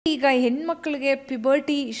ಈಗ ಹೆಣ್ಮಕ್ಳಿಗೆ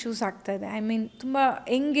ಪಿಬರ್ಟಿ ಇಶ್ಯೂಸ್ ಆಗ್ತಾ ಇದೆ. ಐ ಮೀನ್ ತುಂಬ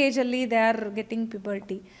Young ಏಜಲ್ಲಿ they are getting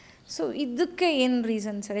ಪಿಬರ್ಟಿ. So ಇದಕ್ಕೆ ಏನು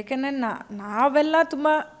ರೀಸನ್ ಸರ್? ಯಾಕೆಂದರೆ ನಾವೆಲ್ಲ ತುಂಬ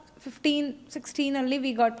 15-16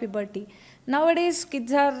 we got ಪಿಬರ್ಟಿ. Now days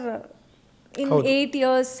kids R in 8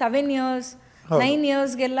 years, 7 years, 9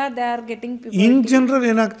 yearsಗೆಲ್ಲ they are getting ಪಿಬರ್ಟಿ. In general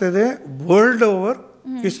ಏನಾಗ್ತದೆ, ವರ್ಲ್ಡ್ ಓವರ್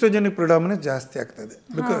estrogenic predominance ಜಾಸ್ತಿ ಆಗ್ತದೆ.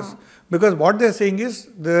 Because what they are saying is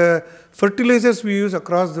the fertilizers we use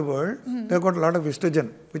across the world, they have got a lot of estrogen,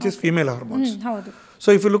 which is female hormones. So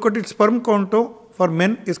if you look at it, sperm count for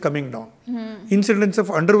men is coming down. Incidence of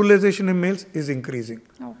underutilization in males is increasing.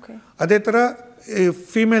 ಅದೇ ಥರ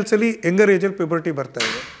females ಅಲ್ಲಿ younger ಏಜಲ್ಲಿ puberty ಬರ್ತಾ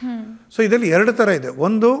ಇದೆ. So ಇದರಲ್ಲಿ ಎರಡು ಥರ ಇದೆ.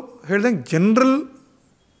 ಒಂದು ಹೇಳ್ದಂಗೆ ಜನರಲ್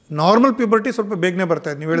ನಾರ್ಮಲ್ ಪ್ಯೂಬರ್ಟಿ ಸ್ವಲ್ಪ ಬೇಗನೆ ಬರ್ತಾ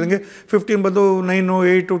ಇದೆ. ನೀವು ಹೇಳ್ದಂಗೆ 15 ಬಂದು 9,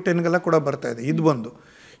 8, 10ಗೆಲ್ಲ ಕೂಡ ಬರ್ತಾ ಇದೆ. ಇದು ಬಂದು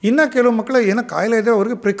ಇನ್ನು ಕೆಲವು ಮಕ್ಕಳು ಏನೋ ಕಾಯಿಲೆ ಇದೆ,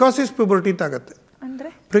 ಅವ್ರಿಗೆ ಪ್ರಿಕಾಸಿಸ್ ಪ್ಯೂಬರ್ಟಿ ಅಂತ ಆಗುತ್ತೆ.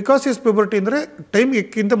 ಪ್ರಿಕಾಸಿಸ್ ಪ್ಯೂಬರ್ಟಿ ಅಂದರೆ ಟೈಮ್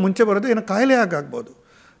ಎಕ್ಕಿಂತ ಮುಂಚೆ ಬರೋದು ಏನೋ ಕಾಯಿಲೆ ಆಗ್ಬೋದು.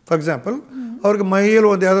 ಫಾರ್ ಎಕ್ಸಾಂಪಲ್, ಅವ್ರಿಗೆ ಮೈಯಲ್ಲಿ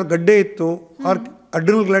ಒಂದು ಯಾವ್ದಾದ್ರು ಗಡ್ಡೆ ಇತ್ತು, ಅವ್ರ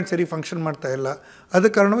ಅಡ್ರಿನಲ್ ಗ್ಲ್ಯಾಂಡ್ ಸರಿ ಫಂಕ್ಷನ್ ಮಾಡ್ತಾ ಇಲ್ಲ, ಅದ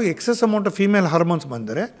ಕಾರಣವಾಗಿ excess amount of female hormones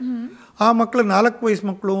ಬಂದರೆ ಆ ಮಕ್ಕಳು 4 ವಯಸ್ಸು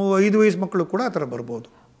ಮಕ್ಕಳು, 5 ವಯಸ್ಸು ಮಕ್ಕಳು ಕೂಡ ಆ ಥರ ಬರ್ಬೋದು.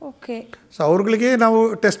 ಸೊ ಅವ್ರಿಗೆ ನಾವು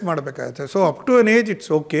ಟೆಸ್ಟ್ ಮಾಡಬೇಕಾಗುತ್ತೆ. So up to an age it's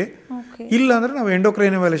okay. ಇಲ್ಲ ಅಂದರೆ ನಾವು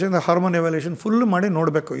endocrine evaluation, hormone evaluation full ಮಾಡಿ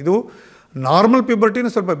ನೋಡಬೇಕು. ಇದು ನಾರ್ಮಲ್ ಪ್ಯೂಬರ್ಟಿನ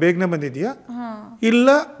ಸ್ವಲ್ಪ ಬೇಗನೆ ಬಂದಿದೆಯಾ, ಇಲ್ಲ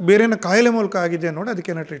ಬೇರೆನ ಕಾಯಿಲೆ ಮೂಲಕ ಆಗಿದೆಯಾ ನೋಡಿ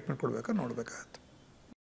ಅದಕ್ಕೇನೋ ಟ್ರೀಟ್ಮೆಂಟ್ ಕೊಡಬೇಕಾ ನೋಡಬೇಕಾಗುತ್ತೆ.